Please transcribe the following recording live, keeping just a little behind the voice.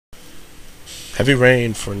Heavy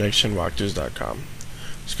Rain for NextGenWalkthroughs.com.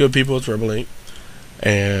 It's good, people. It's Rebel 8,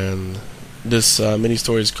 and this mini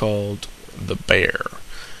story is called The Bear.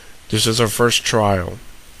 This is our first trial,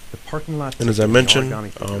 The parking lot, and as I mentioned,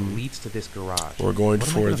 leads to this garage. we're going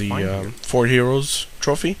for the 4 Heroes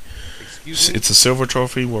trophy. It's a silver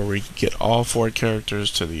trophy where we get all 4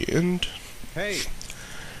 characters to the end. Hey.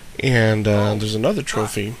 And there's another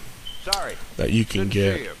trophy that you can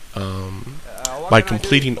get by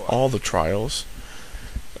completing all the trials.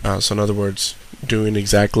 So in other words, doing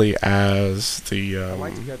exactly as the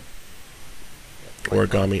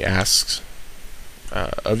origami asks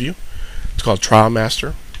of you. It's called Trial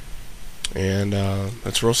Master, and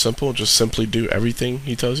it's real simple. Just simply do everything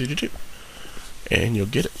he tells you to do, and you'll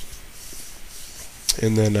get it.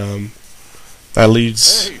 And then that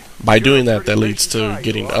leads, by doing that, that leads to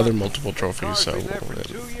getting other multiple trophies. So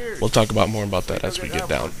we'll talk about more about that as we get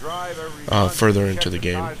down further into the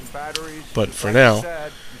game. But for now,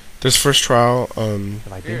 this first trial,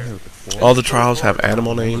 all the trials have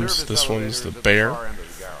animal names. This one's the bear,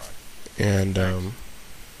 and I'm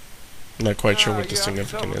not quite sure what the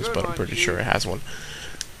significance is, but I'm pretty sure it has one.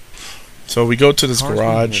 So we go to this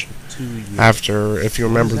garage after, if you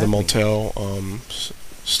remember the motel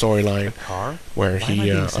storyline, where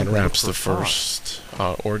he unwraps the first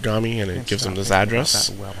origami and it gives him this address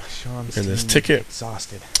and this ticket.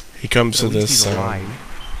 He comes to this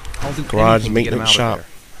garage maintenance shop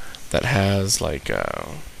that has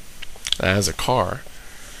a car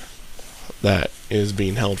that is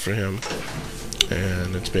being held for him,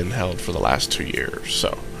 and it's been held for the last 2 years.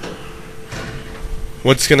 So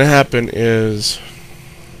what's gonna happen is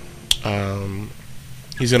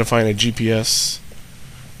he's gonna find a GPS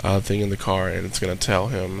thing in the car, and it's gonna tell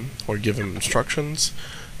him or give him instructions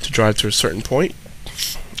to drive to a certain point,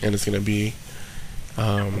 and it's gonna be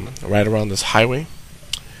right around this highway.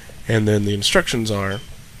 And then the instructions are,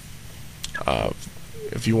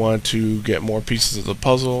 if you want to get more pieces of the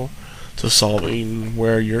puzzle to solving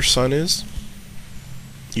where your son is,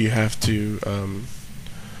 you have to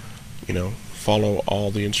follow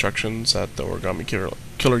all the instructions that the origami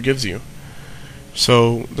killer gives you.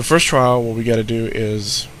 So the first trial, what we got to do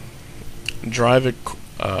is drive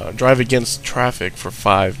against traffic for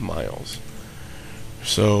 5 miles.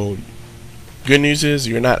 So good news is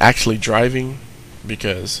you're not actually driving,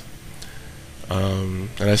 because and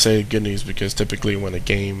I say good news because typically when a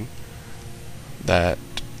game that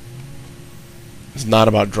is not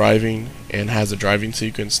about driving and has a driving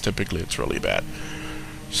sequence, typically it's really bad.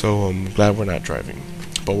 So I'm glad we're not driving.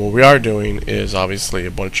 But what we are doing is obviously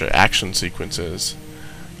a bunch of action sequences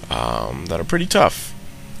that are pretty tough.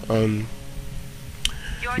 Mainly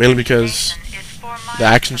because the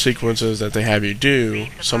action sequences that they have you do,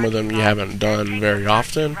 some of them you haven't done very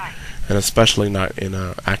often, and especially not in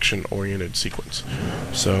an action-oriented sequence.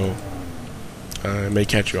 So it may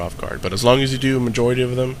catch you off guard. But as long as you do a majority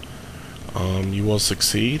of them, you will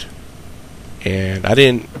succeed. And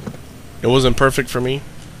it wasn't perfect for me.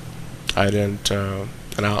 I didn't, and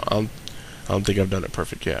I don't think I've done it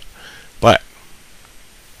perfect yet. But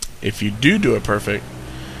if you do it perfect,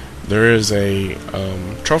 there is a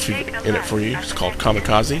trophy in it for you. It's called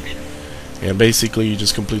Kamikaze, and basically you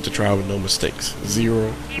just complete the trial with no mistakes,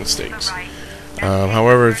 0 mistakes.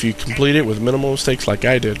 However, if you complete it with minimal mistakes like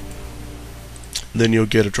I did, then you'll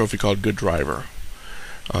get a trophy called Good Driver.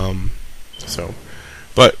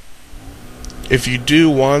 But if you do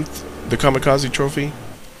want the Kamikaze trophy,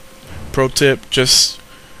 pro tip, just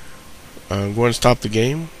go and stop the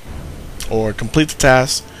game, or complete the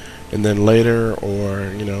task, and then later, or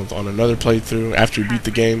on another playthrough after you beat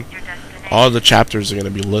the game, all the chapters are going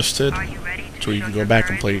to be listed, so you can go back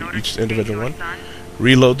and play each individual one.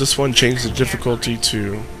 Reload this one, change the difficulty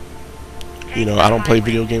to, I don't play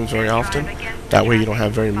video games very often. That way you don't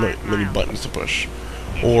have very many buttons to push,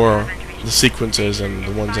 or the sequences and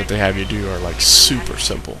the ones that they have you do are like super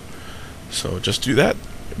simple. So just do that,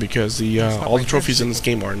 because all the trophies in this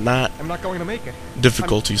game are not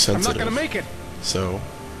difficulty sensitive. So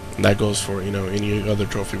that goes for any other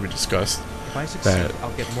trophy we discussed that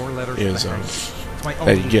is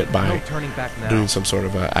that you get by doing some sort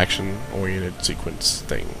of action-oriented sequence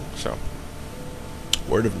thing. So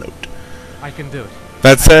word of note. I can do it.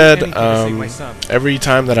 That said, every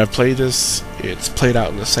time that I've played this, it's played out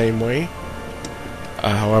in the same way.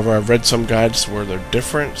 However, I've read some guides where they're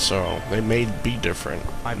different, so they may be different.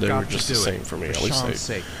 They were just the same for me. At least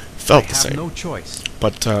they felt the same.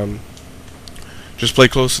 But just play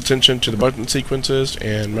close attention to the button sequences,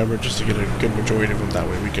 and remember just to get a good majority of them. That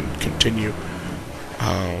way we can continue,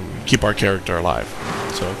 keep our character alive.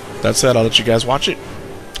 So that said, I'll let you guys watch it,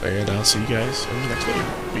 and I'll see you guys in the next video.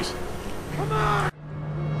 Peace. Come on!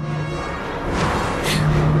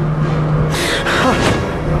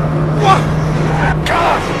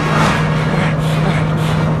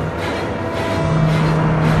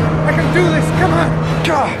 I can do this! Come on!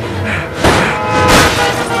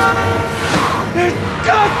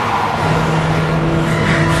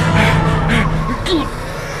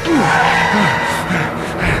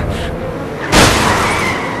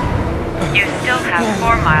 You still have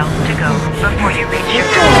 4 miles to go before you reach your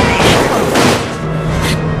destination.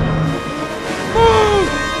 Move!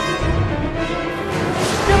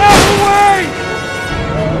 Get out of the way!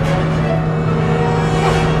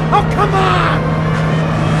 Oh, come on!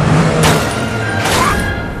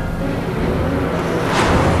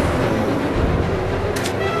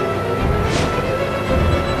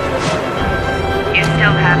 You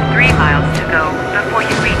still have 3 miles to go before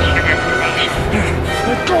you reach your destination.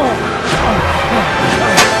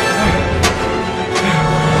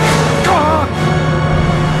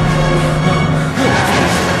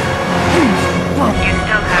 You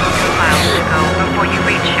still have 2 miles to go before you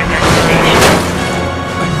reach your destination.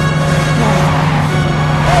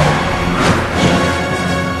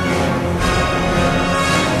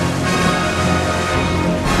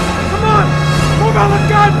 Come on! Move out of the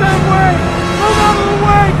goddamn way! Move out of the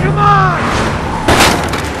way! Come on!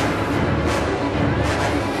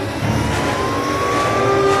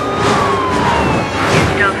 You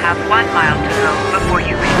still have 1 mile to go before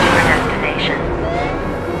you reach your destination.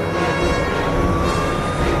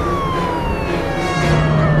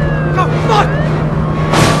 Oh, fuck!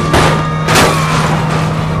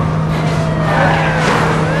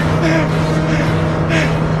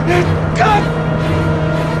 God!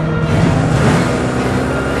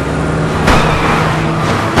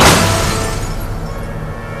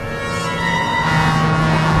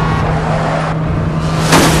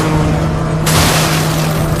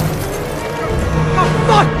 Oh,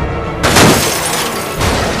 fuck!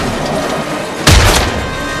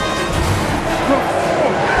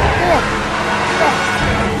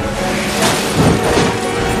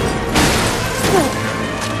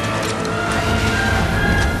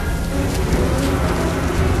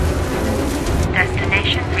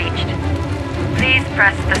 Destination reached. Please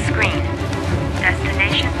press the screen.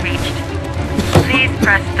 Destination reached. Please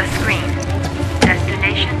press the screen.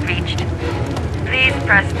 Destination reached. Please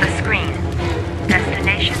press the screen.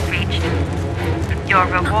 Destination reached. Your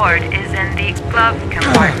reward is in the glove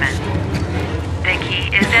compartment. The key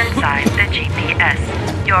is inside the GPS.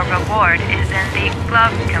 Your reward is in the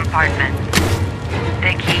glove compartment.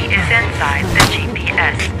 The key is inside the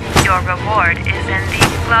GPS. Your reward is in the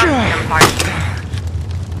glove compartment.